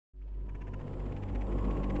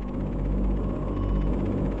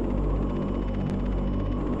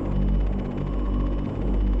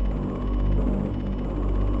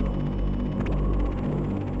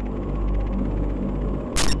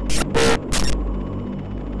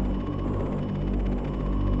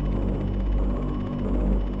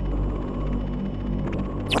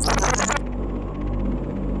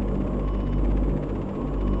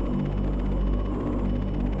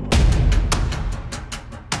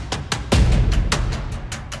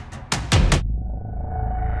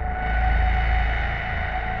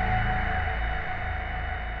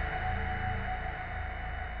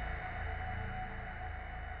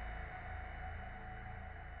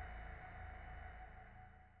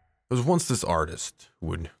There was once this artist who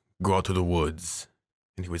would go out to the woods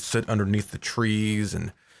and he would sit underneath the trees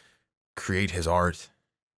and create his art.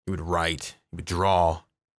 He would write, he would draw.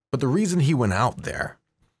 But the reason he went out there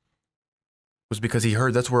was because he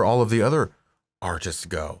heard that's where all of the other artists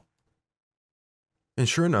go. And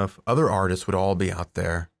sure enough, other artists would all be out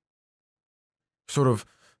there, sort of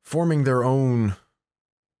forming their own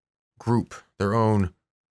group, their own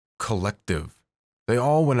collective. They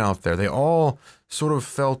all went out there. They all sort of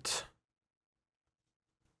felt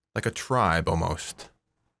like a tribe almost.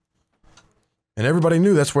 And everybody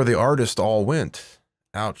knew that's where the artists all went,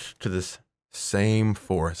 out to this same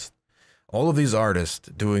forest. All of these artists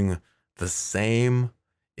doing the same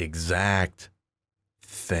exact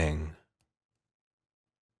thing.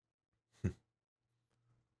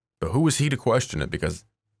 But who was he to question it? Because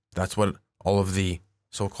that's what all of the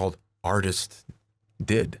so-called artists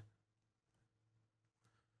did.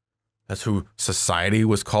 That's who society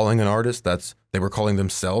was calling an artist. They were calling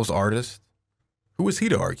themselves artists. Who was he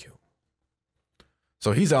to argue?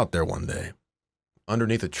 So he's out there one day,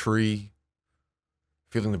 underneath a tree,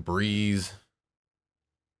 feeling the breeze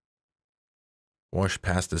wash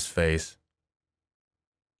past his face,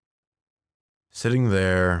 sitting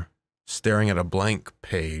there, staring at a blank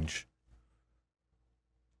page,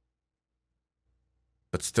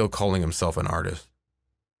 but still calling himself an artist.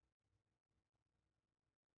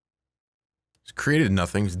 He's created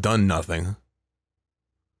nothing, he's done nothing.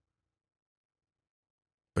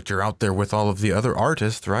 But you're out there with all of the other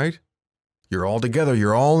artists, right? You're all together,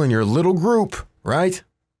 you're all in your little group, right?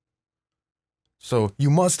 So you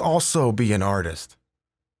must also be an artist.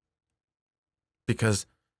 Because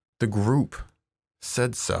the group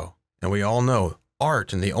said so. And we all know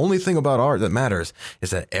art, and the only thing about art that matters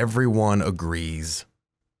is that everyone agrees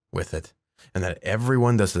with it. And that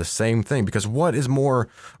everyone does the same thing. Because what is more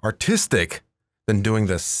artistic than doing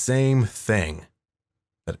the same thing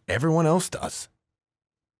that everyone else does?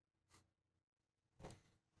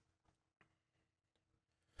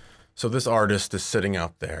 So this artist is sitting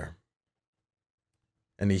out there,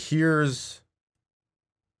 and he hears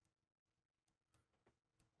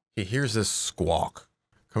this squawk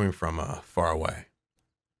coming from far away.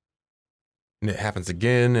 And it happens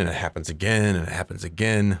again, and it happens again, and it happens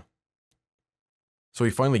again. So he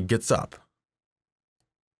finally gets up,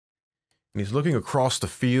 and he's looking across the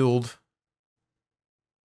field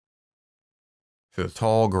through the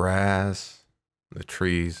tall grass and the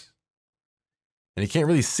trees. And he can't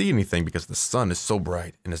really see anything because the sun is so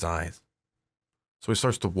bright in his eyes. So he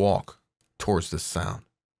starts to walk towards this sound.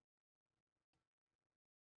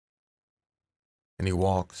 And he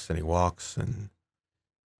walks and he walks, and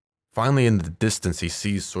finally in the distance he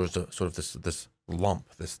sees sort of this lump,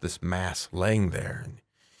 this mass laying there,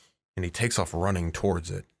 and he takes off running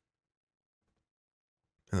towards it.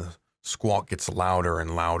 And the squawk gets louder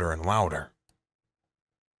and louder and louder.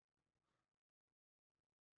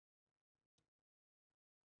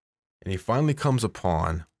 And he finally comes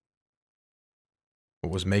upon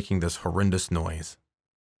what was making this horrendous noise.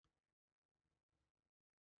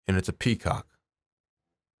 And it's a peacock.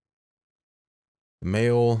 The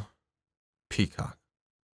male peacock.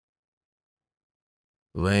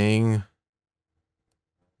 Laying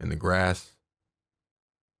in the grass,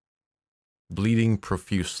 bleeding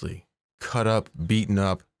profusely, cut up, beaten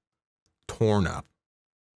up, torn up.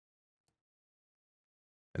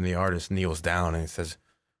 And the artist kneels down and he says,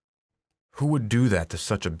 "Who would do that to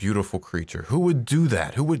such a beautiful creature? Who would do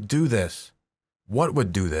that? Who would do this? What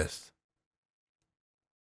would do this?"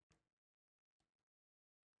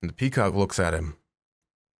 And the peacock looks at him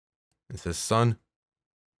and says, "Son,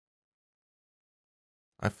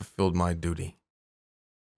 I fulfilled my duty.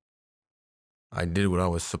 I did what I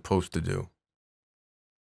was supposed to do.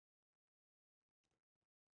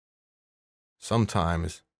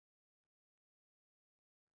 Sometimes,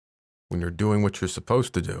 when you're doing what you're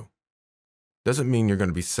supposed to do, doesn't mean you're going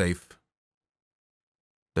to be safe.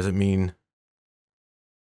 Doesn't mean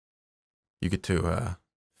you get to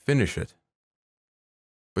finish it.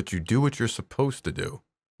 But you do what you're supposed to do,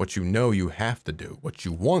 what you know you have to do, what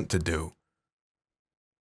you want to do,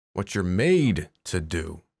 what you're made to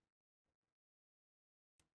do.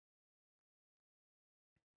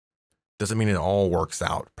 Doesn't mean it all works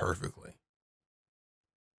out perfectly."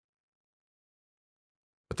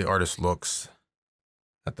 But the artist looks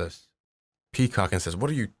at this peacock and says, what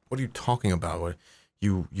are you talking about?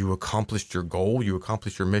 You accomplished your goal? You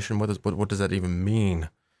accomplished your mission? What does that even mean?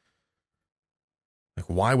 Like,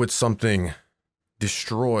 why would something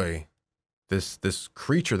destroy this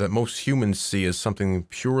creature that most humans see as something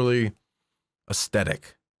purely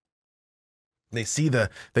aesthetic? They see the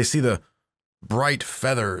bright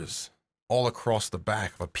feathers all across the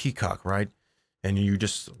back of a peacock, right? And you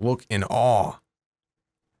just look in awe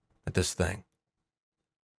at this thing.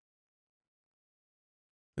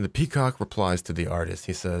 And the peacock replies to the artist.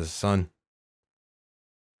 He says, "Son,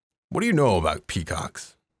 what do you know about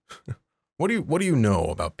peacocks? What do you know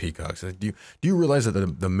about peacocks? Do you realize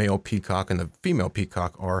that the male peacock and the female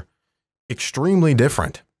peacock are extremely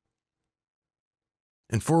different?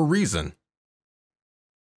 And for a reason.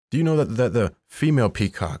 Do you know that the female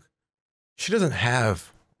peacock, she doesn't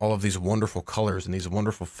have all of these wonderful colors and these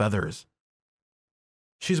wonderful feathers.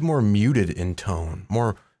 She's more muted in tone,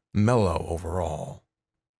 more mellow overall.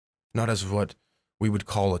 Not as what we would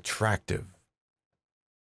call attractive.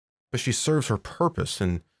 But she serves her purpose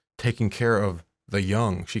in taking care of the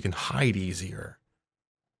young. She can hide easier.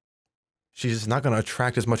 She's not going to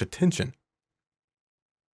attract as much attention.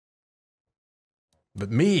 But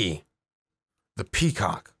me, the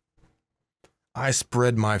peacock, I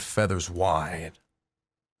spread my feathers wide.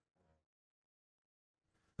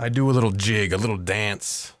 I do a little jig, a little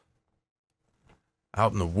dance,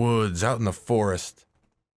 out in the woods, out in the forest,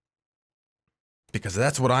 because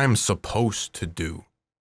that's what I'm supposed to do.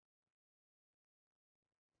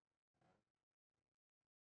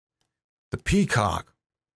 The peacock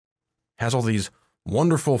has all these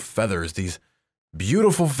wonderful feathers, these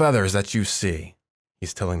beautiful feathers that you see,"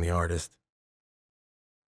 he's telling the artist.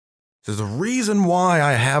 He says, "The reason why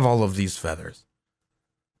I have all of these feathers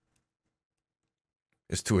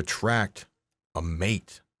is to attract a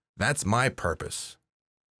mate. That's my purpose."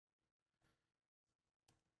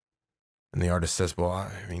 And the artist says, "Well,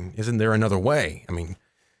 I mean, isn't there another way? I mean,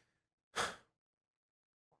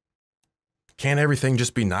 can't everything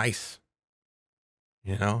just be nice?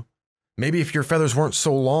 You know? Maybe if your feathers weren't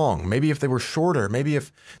so long, maybe if they were shorter, maybe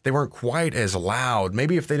if they weren't quite as loud,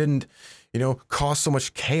 maybe if they didn't, cause so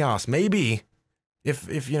much chaos, maybe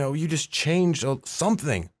if you just changed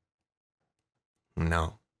something."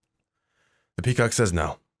 No. The peacock says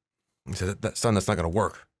no. He says, "Son, that's not going to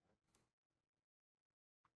work."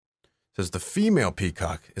 He says the female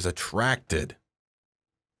peacock is attracted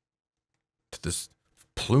to this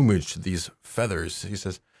plumage, to these feathers. He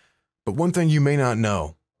says, "But one thing you may not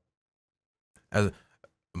know, as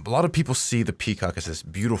a lot of people see the peacock as this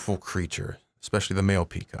beautiful creature, especially the male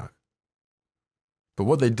peacock. But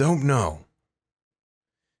what they don't know,"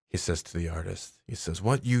 he says to the artist, he says,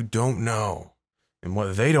 "what you don't know and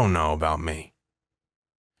what they don't know about me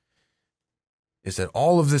is that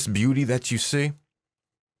all of this beauty that you see,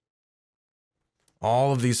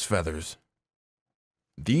 all of these feathers,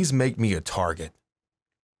 these make me a target.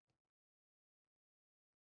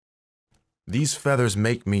 These feathers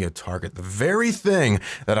make me a target. The very thing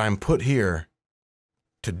that I'm put here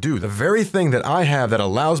to do, the very thing that I have that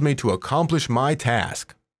allows me to accomplish my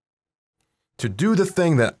task, to do the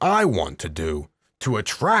thing that I want to do, to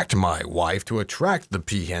attract my wife, to attract the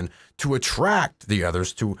peahen, to attract the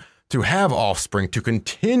others, to have offspring, to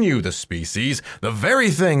continue the species, the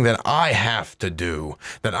very thing that I have to do,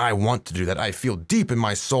 that I want to do, that I feel deep in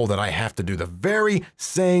my soul that I have to do, the very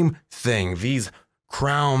same thing, these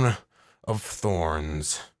crown of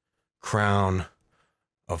thorns, crown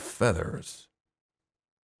of feathers.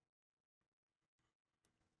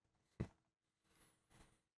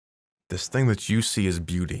 This thing that you see as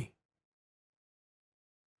beauty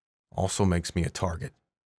also makes me a target.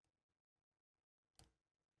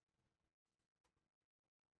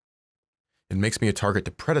 It makes me a target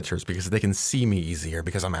to predators because they can see me easier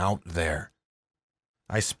because I'm out there.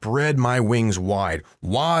 I spread my wings wide,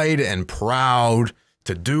 wide and proud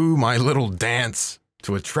to do my little dance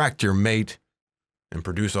to attract your mate and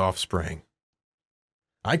produce offspring.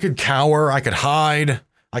 I could cower, I could hide,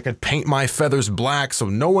 I could paint my feathers black so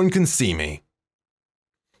no one can see me.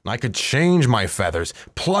 I could change my feathers,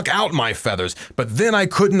 pluck out my feathers, but then I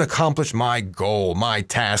couldn't accomplish my goal, my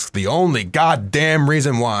task, the only goddamn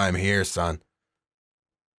reason why I'm here, son.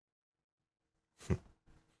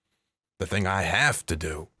 The thing I have to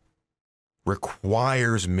do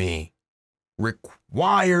requires me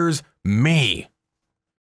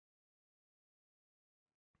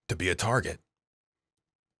to be a target.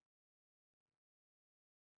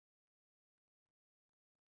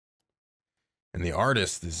 And the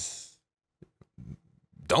artist is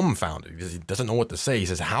dumbfounded because he doesn't know what to say. He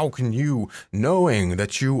says, how can you, knowing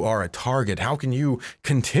that you are a target, how can you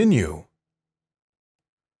continue?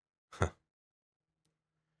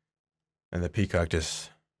 And the peacock just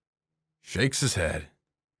shakes his head,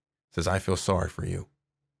 says, I feel sorry for you.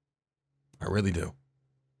 I really do.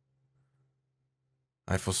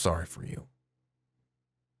 I feel sorry for you.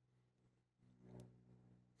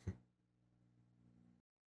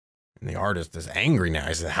 And the artist is angry now.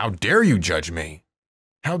 He says, how dare you judge me?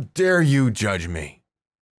 How dare you judge me?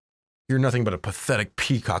 You're nothing but a pathetic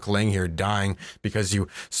peacock laying here dying because you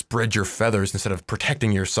spread your feathers instead of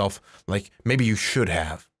protecting yourself like maybe you should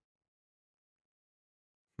have.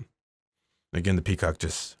 Again, the peacock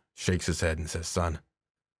just shakes his head and says, son,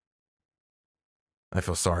 I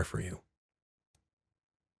feel sorry for you.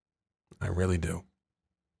 I really do.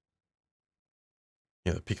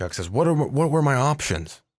 Yeah, the peacock says, what were my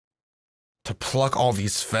options? To pluck all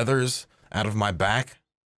these feathers out of my back?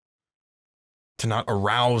 To not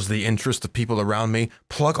arouse the interest of people around me?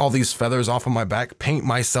 Pluck all these feathers off of my back? Paint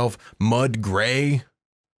myself mud gray?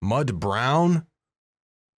 Mud brown?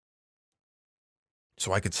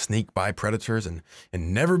 So I could sneak by predators and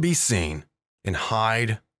never be seen, and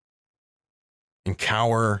hide, and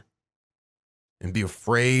cower, and be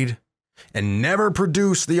afraid, and never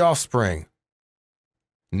produce the offspring.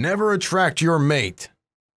 Never attract your mate.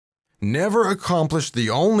 Never accomplish the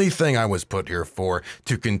only thing I was put here for,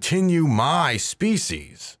 to continue my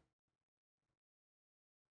species.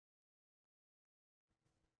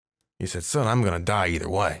 He said, son, I'm going to die either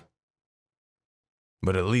way.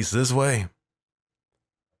 But at least this way,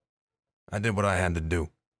 I did what I had to do.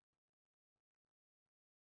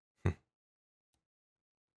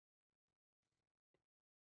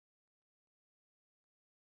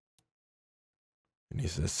 And he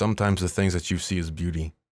says, sometimes the things that you see as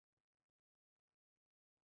beauty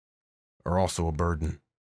are also a burden.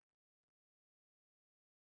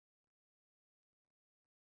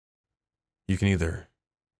 You can either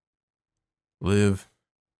live,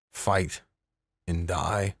 fight, and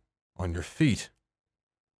die on your feet,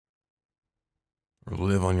 or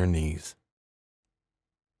live on your knees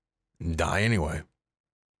and die anyway.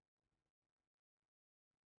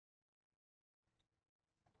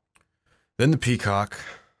 Then the peacock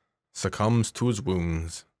succumbs to his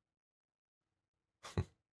wounds.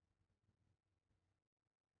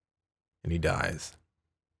 And he dies.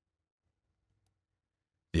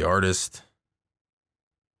 The artist,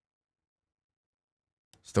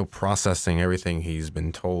 still processing everything he's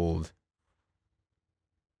been told,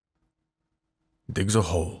 digs a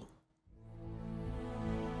hole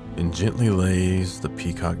and gently lays the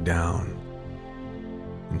peacock down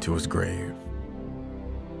into his grave.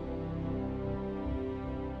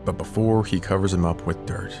 But before he covers him up with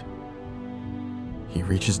dirt, he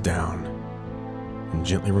reaches down and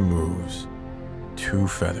gently removes 2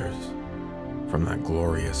 feathers from that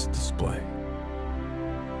glorious display.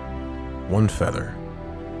 One feather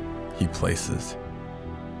he places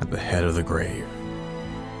at the head of the grave,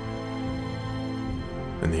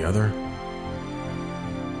 and the other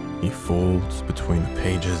he folds between the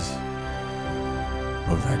pages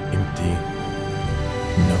of that empty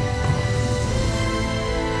notebook.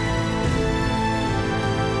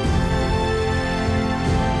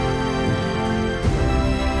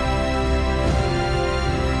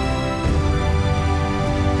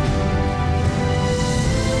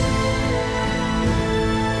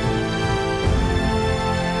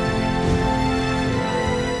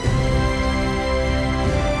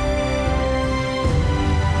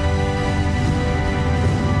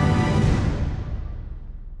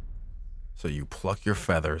 So you pluck your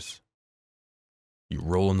feathers, you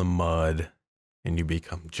roll in the mud, and you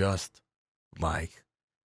become just like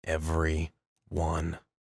everyone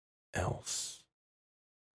else.